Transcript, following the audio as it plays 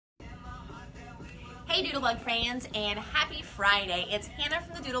Hey Doodlebug fans, and happy Friday. It's Hannah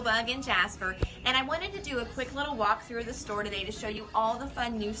from the Doodlebug in Jasper, and I wanted to do a quick little walkthrough of the store today to show you all the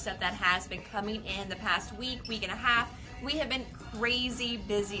fun new stuff that has been coming in the past week and a half. We have been crazy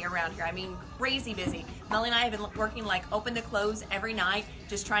busy around here. I mean, crazy busy. Melanie and I have been working like open to close every night,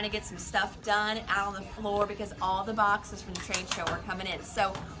 just trying to get some stuff done out on the floor because all the boxes from the trade show are coming in.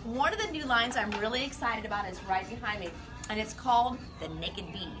 So one of the new lines I'm really excited about is right behind me, and it's called the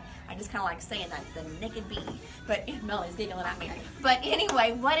Naked Bee. I just kind of like saying that, the Naked Bee, but Melanie's giggling at me. But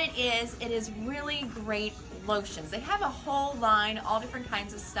anyway, what it is really great lotions. They have a whole line, all different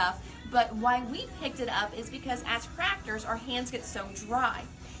kinds of stuff, but why we picked it up is because as crafters, our hands get so dry,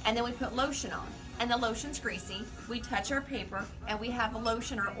 and then we put lotion on, and the lotion's greasy, we touch our paper, and we have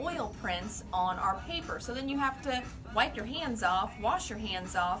lotion or oil prints on our paper. So then you have to wipe your hands off, wash your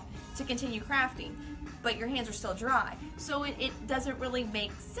hands off to continue crafting, but your hands are still dry. So it doesn't really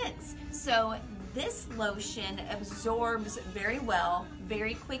make sense. So this lotion absorbs very well,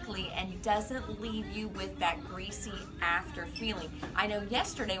 very quickly, and doesn't leave you with that greasy after feeling. I know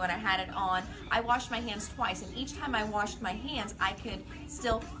yesterday when I had it on, I washed my hands twice, and each time I washed my hands, I could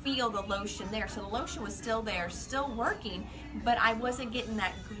still feel the lotion there. So the lotion was still there, still working, but I wasn't getting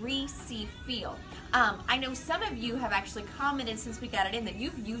that greasy feel. I know some of you have actually commented since we got it in that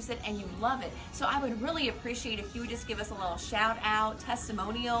you've used it and you love it. So I would really appreciate if you would just give us a little shout out,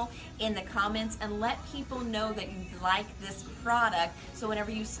 testimonial in the comments, and let people know that you like this product. So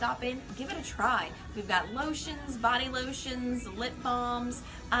whenever you stop in, give it a try. We've got lotions, body lotions, lip balms,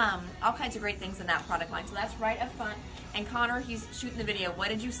 all kinds of great things in that product line. So that's right up front. And Connor, he's shooting the video. What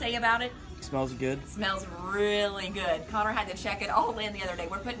did you say about it? Smells good. Smells really good. Connor had to check it all in the other day.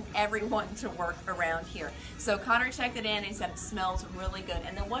 We're putting everyone to work around here. So Connor checked it in and he said it smells really good.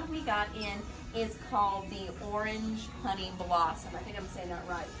 And the one we got in is called the Orange Honey Blossom. I think I'm saying that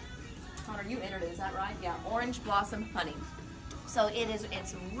right. Connor, you entered it, is that right? Yeah, Orange Blossom Honey. So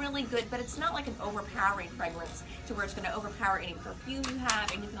it's really good, but it's not like an overpowering fragrance to where it's going to overpower any perfume you have,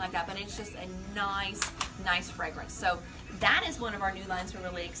 anything like that, but it's just a nice fragrance. So that is one of our new lines we're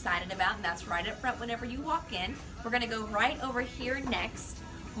really excited about, and that's right up front whenever you walk in. We're going to go right over here next.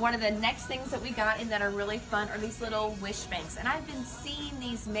 One of the next things that we got in that are really fun are these little wish banks, and I've been seeing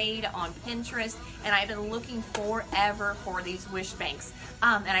these made on Pinterest, and I've been looking forever for these wish banks,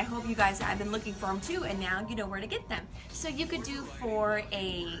 and I hope you guys have been looking for them too, and now you know where to get them. So you could do for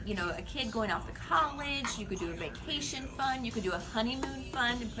a kid going off to college, you could do a vacation fund, you could do a honeymoon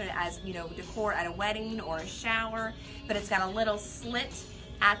fund and put it as decor at a wedding or a shower, but it's got a little slit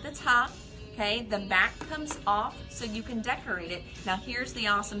at the top. Okay, the back comes off so you can decorate it. Now here's the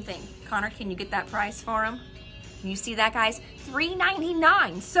awesome thing. Connor, can you get that price for him? You see that, guys?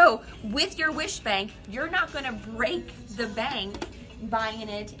 $3.99. So with your wish bank, you're not gonna break the bank buying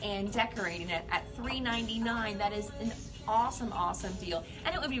it and decorating it at $3.99. That is an awesome deal,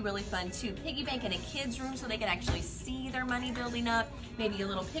 and it would be really fun too. Piggy bank in a kid's room so they can actually see their money building up, maybe a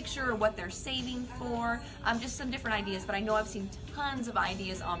little picture of what they're saving for, just some different ideas, but I know I've seen tons of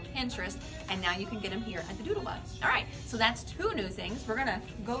ideas on Pinterest, and now you can get them here at the Doodlebug. All right, so that's two new things. We're gonna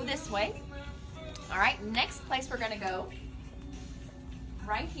go this way. All right, next place we're gonna go,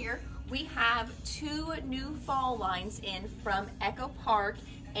 right here, we have two new fall lines in from Echo Park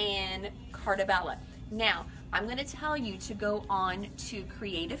and Cartabella. Now, I'm going to tell you to go on to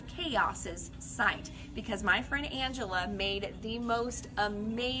Creative Chaos's site because my friend Angela made the most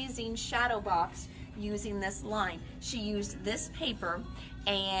amazing shadow box using this line. She used this paper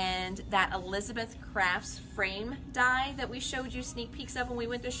and that Elizabeth Crafts frame die that we showed you sneak peeks of when we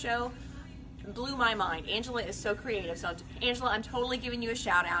went to show. Blew my mind. Angela is so creative. So Angela, I'm totally giving you a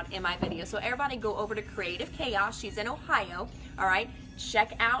shout out in my video. So everybody go over to Creative Chaos. She's in Ohio. All right.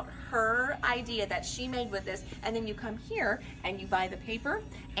 Check out her idea that she made with this, and then you come here and you buy the paper,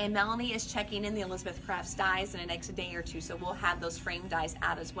 and Melanie is checking in the Elizabeth Crafts dies in the next day or two, so we'll have those frame dies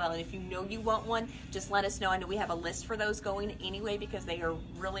out as well. And if you know you want one, just let us know. I know we have a list for those going anyway because they are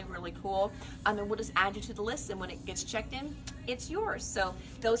really cool, and we'll just add you to the list, and when it gets checked in, it's yours. So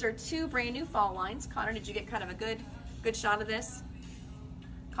those are two brand new fall lines. Connor, did you get kind of a good shot of this?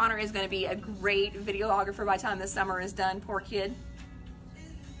 Connor is going to be a great videographer by the time this summer is done, poor kid.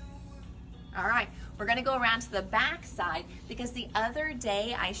 All right, we're gonna go around to the back side because the other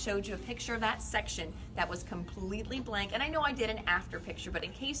day I showed you a picture of that section that was completely blank, and I know I did an after picture, but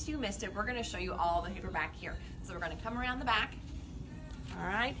in case you missed it, we're gonna show you all the paper back here. So we're gonna come around the back, all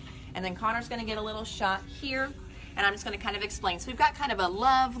right, and then Connor's gonna get a little shot here, and I'm just gonna kind of explain. So we've got kind of a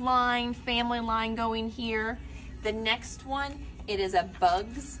love line, family line going here. The next one, it is a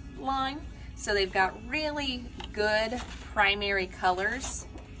bugs line. So they've got really good primary colors.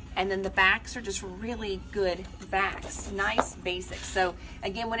 And then the backs are just really good backs, nice basics. So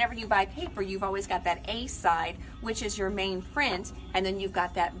again, whenever you buy paper, you've always got that A side, which is your main print, and then you've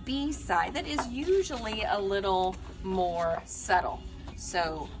got that B side that is usually a little more subtle.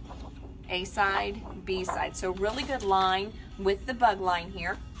 So A side, B side. So really good line with the bug line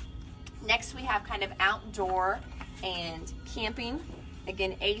here. Next we have kind of outdoor and camping.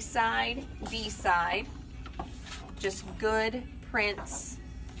 Again, A side, B side. Just good prints.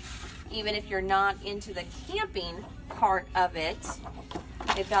 Even if you're not into the camping part of it,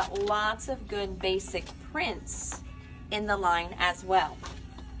 they've got lots of good basic prints in the line as well.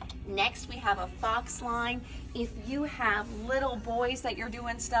 Next, we have a fox line. If you have little boys that you're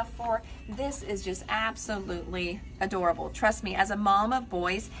doing stuff for, this is just absolutely adorable. Trust me, as a mom of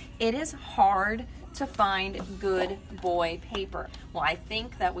boys, it is hard to find good boy paper. Well, I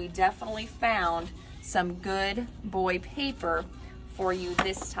think that we definitely found some good boy paper for you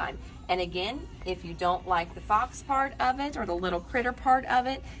this time. And again, if you don't like the fox part of it or the little critter part of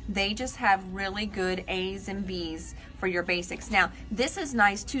it, they just have really good A's and B's for your basics. Now, this is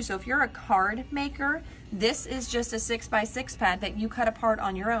nice too. So if you're a card maker, this is just a 6x6 pad that you cut apart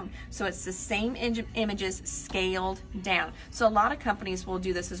on your own. So it's the same images scaled down. So a lot of companies will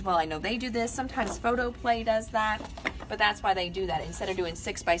do this as well. I know they do this. Sometimes Photoplay does that, but that's why they do that. Instead of doing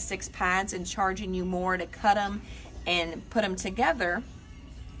 6x6 pads and charging you more to cut them and put them together,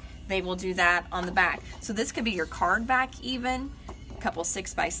 they will do that on the back. So this could be your card back even, a couple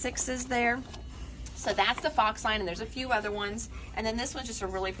 6x6s there. So that's the fox line, and there's a few other ones. And then this one's just a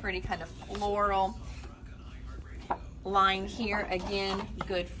really pretty kind of floral line here. Again,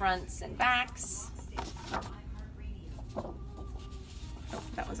 good fronts and backs. Oh,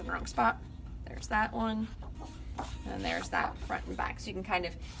 that was in the wrong spot. There's that one. And there's that front and back. So you can kind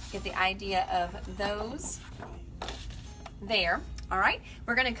of get the idea of those there. All right,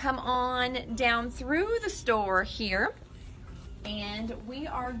 we're gonna come on down through the store here, and we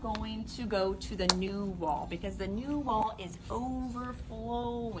are going to go to the new wall because the new wall is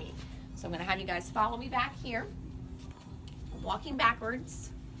overflowing. So I'm gonna have you guys follow me back here. I'm walking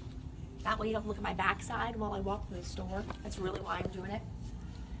backwards. That way you don't look at my backside while I walk through the store. That's really why I'm doing it.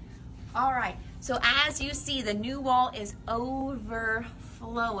 All right, so as you see, the new wall is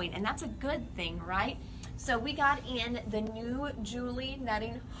overflowing, and that's a good thing, right? So we got in the new Julie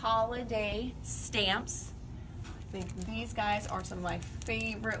Netting Holiday stamps. I think these guys are some of my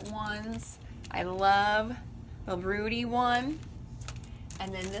favorite ones. I love the Rudy one.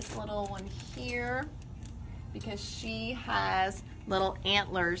 And then this little one here, because she has little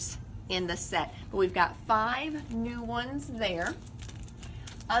antlers in the set. But we've got 5 new ones there.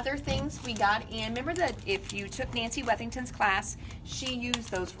 Other things we got in, remember that if you took Nancy Wethington's class, she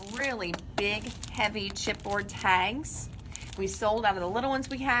used those really big, heavy chipboard tags. We sold out of the little ones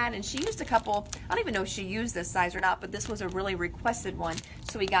we had, and she used a couple. I don't even know if she used this size or not, but this was a really requested one.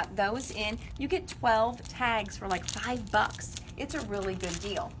 So we got those in. You get 12 tags for like $5. It's a really good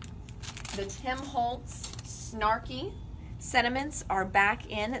deal. The Tim Holtz Snarky sentiments are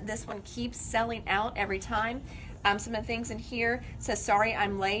back in. This one keeps selling out every time. Some of the things in here says, sorry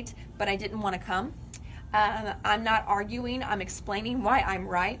I'm late, but I didn't want to come. I'm not arguing, I'm explaining why I'm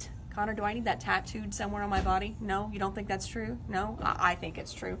right. Connor, do I need that tattooed somewhere on my body? No, you don't think that's true? No, I think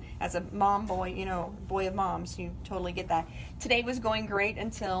it's true. As a mom boy, you know, boy of moms, you totally get that. Today was going great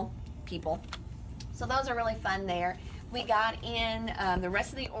until people. So those are really fun there. We got in the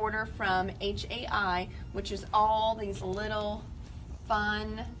rest of the order from HAI, which is all these little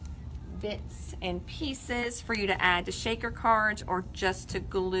fun bits and pieces for you to add to shaker cards or just to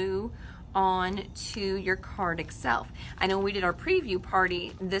glue on to your card itself. I know we did our preview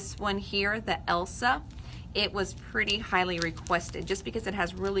party, this one here, the Elsa, it was pretty highly requested just because it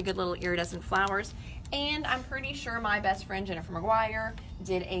has really good little iridescent flowers, and I'm pretty sure my best friend Jennifer McGuire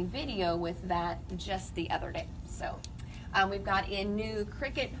did a video with that just the other day. So we've got in new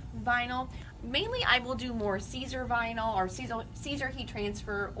Cricut vinyl. Mainly I will do more Caesar vinyl or Caesar heat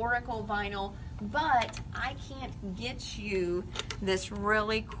transfer, Oracle vinyl, but I can't get you this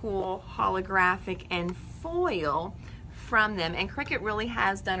really cool holographic and foil from them. And Cricut really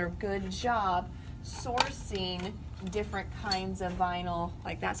has done a good job sourcing different kinds of vinyl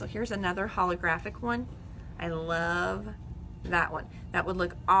like that. So here's another holographic one. I love that one. That would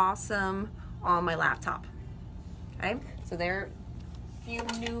look awesome on my laptop. Okay, so there are a few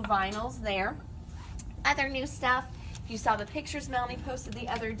new vinyls there. Other new stuff, if you saw the pictures Melanie posted the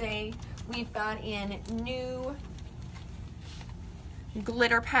other day, we've got in new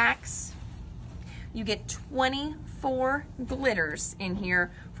glitter packs. You get 24 4 glitters in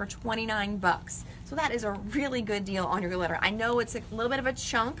here for 29 bucks. So that is a really good deal on your glitter. I know it's a little bit of a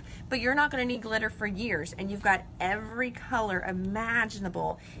chunk, but you're not going to need glitter for years, and you've got every color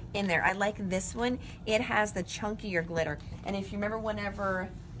imaginable in there. I like this one. It has the chunkier glitter. And if you remember whenever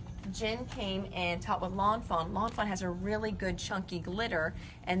Jen came and taught with Lawn Fawn has a really good chunky glitter,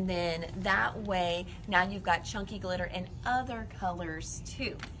 and then that way now you've got chunky glitter in other colors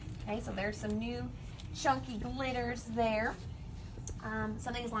too. Okay, so there's some new chunky glitters there.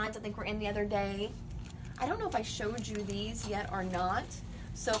 Some of these lines I think were in the other day. I don't know if I showed you these yet or not.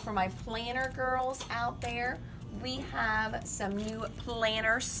 So for my planner girls out there, we have some new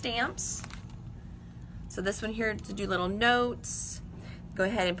planner stamps. So this one here to do little notes. Go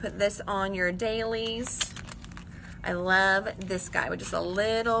ahead and put this on your dailies. I love this guy with just a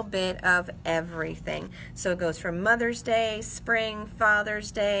little bit of everything. So it goes from Mother's Day, Spring,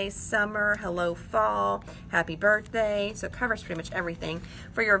 Father's Day, Summer, Hello Fall, Happy Birthday. So it covers pretty much everything.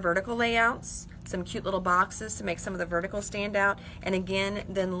 For your vertical layouts, some cute little boxes to make some of the verticals stand out. And again,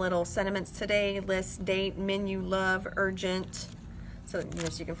 then little sentiments today, list, date, menu, love, urgent. So,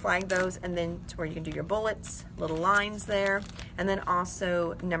 so you can flag those, and then to where you can do your bullets, little lines there, and then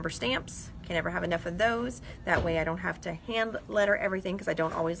also number stamps. Can never have enough of those. That way I don't have to hand letter everything because I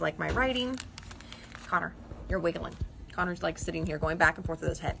don't always like my writing. Connor, you're wiggling. Connor's like sitting here going back and forth with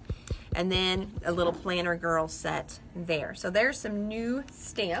his head. And then a little planner girl set there. So there's some new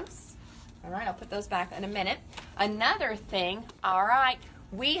stamps. All right, I'll put those back in a minute. Another thing, all right,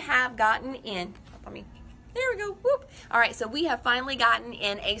 we have gotten in, there we go, whoop. All right, so we have finally gotten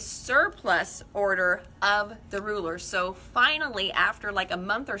in a surplus order of the rulers. So finally, after like a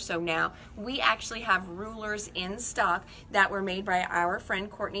month or so now, we actually have rulers in stock that were made by our friend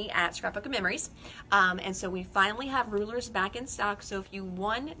Courtney at Scrapbook of Memories. And so we finally have rulers back in stock. So if you,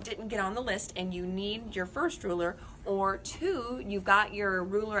 1, didn't get on the list and you need your first ruler, or 2, you've got your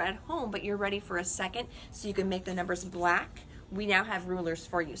ruler at home, but you're ready for a second so you can make the numbers black, we now have rulers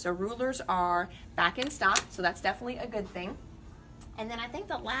for you. So rulers are back in stock, so that's definitely a good thing. And then I think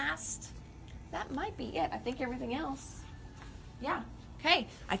the last, that might be it. I think everything else, yeah. Okay,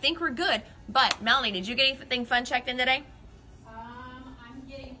 I think we're good. But Melanie, did you get anything fun checked in today? I'm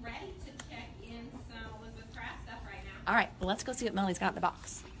getting ready to check in some Elizabeth Craft stuff right now. All right, well, let's go see what Melanie's got in the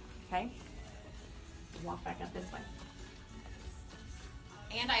box. Okay, walk back up this way.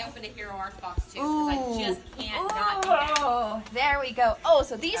 And I opened a Hero Arts box too, because I just can't not do that. Oh, there we go. Oh,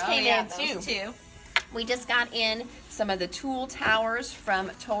 so these came in those too. We just got in some of the tool towers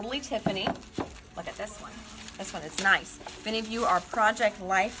from Totally Tiffany. Look at this one. This one is nice. If any of you are Project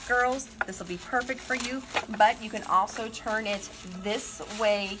Life girls, this will be perfect for you, but you can also turn it this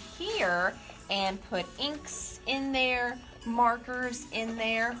way here and put inks in there, markers in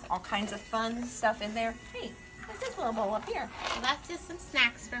there, all kinds of fun stuff in there. Hey, what's this little bowl up here? Well, that's just some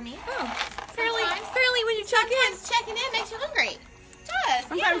snacks for me. Oh, fairly when you check in. Sometimes checking in makes you hungry. It does.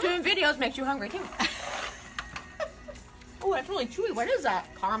 Sometimes doing videos makes you hungry too. Oh, that's really chewy. What is that?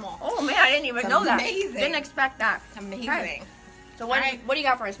 Caramel. Oh man, I didn't even know that. Amazing. Didn't expect that. It's amazing. Okay. So what do you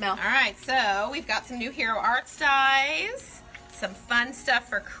got for us, Mel? All right, so we've got some new Hero Arts dies, some fun stuff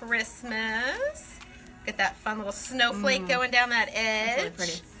for Christmas. Get that fun little snowflake going down that edge. That's really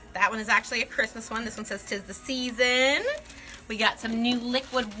pretty. That one is actually a Christmas one. This one says 'tis the season. We got some new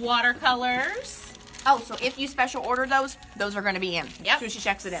liquid watercolors. Oh, so if you special order those are going to be in. Yep. So she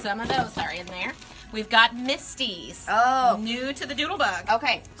checks it in. Some of those are in there. We've got Misties. Oh. New to the Doodlebug.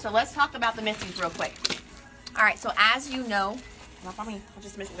 Okay, so let's talk about the Misties real quick. All right, so as you know,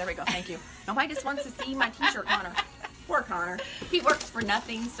 there we go, thank you. Nobody just wants to see my t-shirt, Connor. Poor Connor. He works for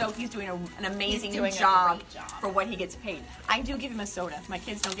nothing, so he's doing an amazing job for what he gets paid. I do give him a soda. My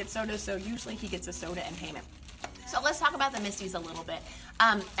kids don't get soda, so usually he gets a soda in payment. So let's talk about the Misties a little bit.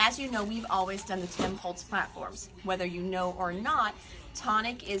 As you know, we've always done the Tim Holtz platforms. Whether you know or not,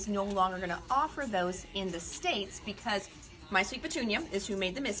 Tonic is no longer going to offer those in the States because My Sweet Petunia is who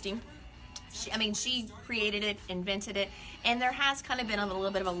made the Misty. She created it, invented it, and there has kind of been a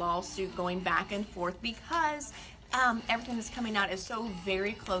little bit of a lawsuit going back and forth because everything that's coming out is so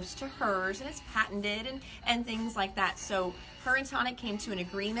very close to hers and it's patented and things like that. So her and Tonic came to an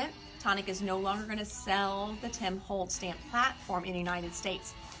agreement. Tonic is no longer going to sell the Tim Holtz stamp platform in the United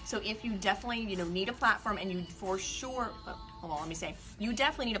States. So if you definitely need a platform, and you for sure, you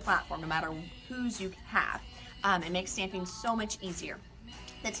definitely need a platform no matter whose you have. It makes stamping so much easier.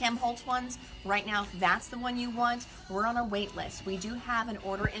 The Tim Holtz ones, right now, if that's the one you want, we're on a wait list. We do have an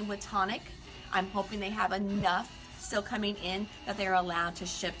order in with Tonic. I'm hoping they have enough still coming in that they're allowed to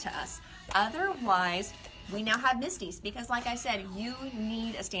ship to us. Otherwise, we now have Misties because, like I said, you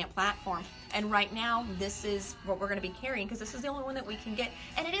need a stamp platform. And right now, this is what we're going to be carrying because this is the only one that we can get.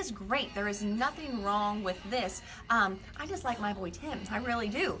 And it is great. There is nothing wrong with this. I just like my boy Tim. I really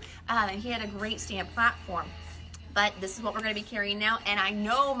do. He had a great stamp platform. But this is what we're going to be carrying now, and I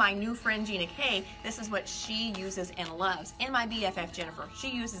know my new friend Gina Kay, this is what she uses and loves. And my BFF Jennifer,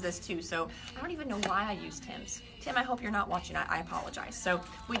 she uses this too, so I don't even know why I use Tim's. Tim, I hope you're not watching, I apologize. So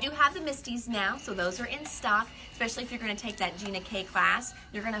we do have the Misties now, so those are in stock, especially if you're going to take that Gina Kay class,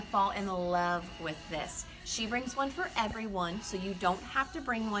 you're going to fall in love with this. She brings one for everyone, so you don't have to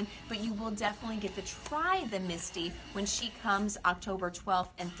bring one, but you will definitely get to try the Misty when she comes October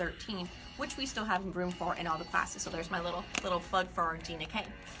 12th and 13th, which we still have room for in all the classes. So there's my little plug for our Gina Kay.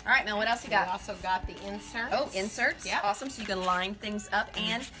 All right, Mel, what else you got? We also got the inserts. Oh, inserts. Yep. Awesome. So you can line things up,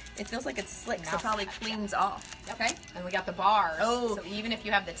 and it feels like it's slick, so it probably cleans off. Yep. Okay. And we got the bars. Oh. So even if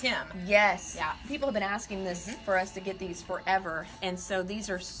you have the Tim. Yes. Yeah. People have been asking this for us to get these forever, and so these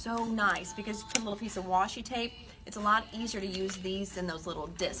are so nice because you put a little piece of washi tape. It's a lot easier to use these than those little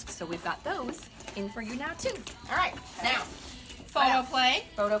discs. So we've got those in for you now too. All right. Now. Photo play.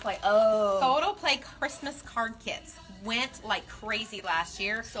 Photo play. Oh. Photo play Christmas card kits went like crazy last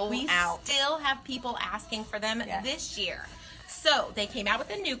year. Sold out. We still have people asking for them this year. So they came out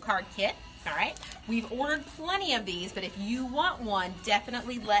with a new card kit. All right. We've ordered plenty of these, but if you want one,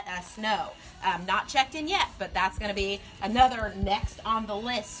 definitely let us know. Not checked in yet, but that's going to be another next on the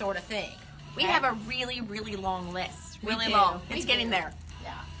list sort of thing. We have a really, really long list. Really do. long. We It's do. getting there.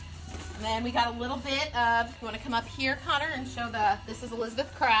 Yeah. And then we got a little bit of, you want to come up here, Connor, and show this is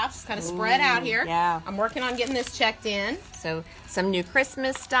Elizabeth Crafts, kind of spread out here. Yeah. I'm working on getting this checked in. So some new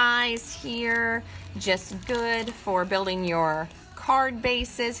Christmas dies here. Just good for building your card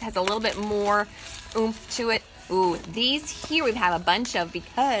bases. Has a little bit more oomph to it. Ooh, these here we have a bunch of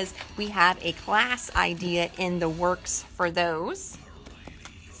because we have a class idea in the works for those.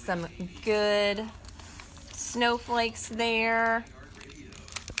 Some good snowflakes there.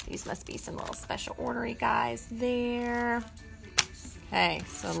 These must be some little special ordery guys there. Okay,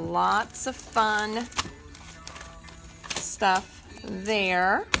 so lots of fun stuff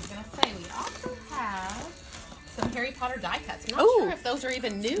there. I was going to say, we also have some Harry Potter die cuts. I'm not Ooh. sure if those are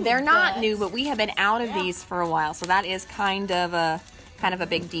even new. They're not new, but we have been out of these for a while, so that is kind of a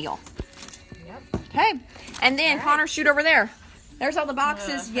big deal. Yep. Okay, and then right. Connor, shoot over there. There's all the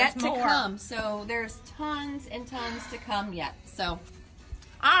boxes yet to more. come. So there's tons and tons to come yet. So,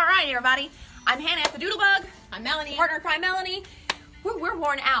 all right, everybody. I'm Hannah at the Doodlebug. I'm Melanie. Partner in crime, Melanie. We're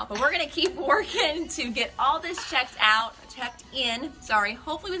worn out, but we're going to keep working to get all this checked in. Sorry,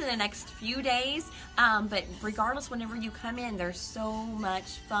 hopefully within the next few days. But regardless, whenever you come in, there's so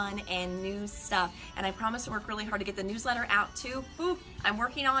much fun and new stuff. And I promise to work really hard to get the newsletter out too. Ooh, I'm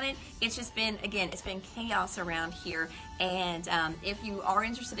working on it. It's just been, again, it's been chaos around here. And if you are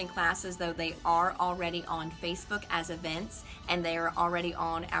interested in classes, though, they are already on Facebook as events, and they are already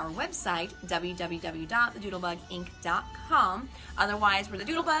on our website, www.thedoodlebuginc.com. Otherwise, we're the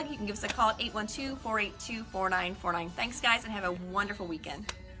Doodlebug. You can give us a call at 812-482-4949. Thanks, guys, and have a wonderful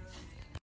weekend.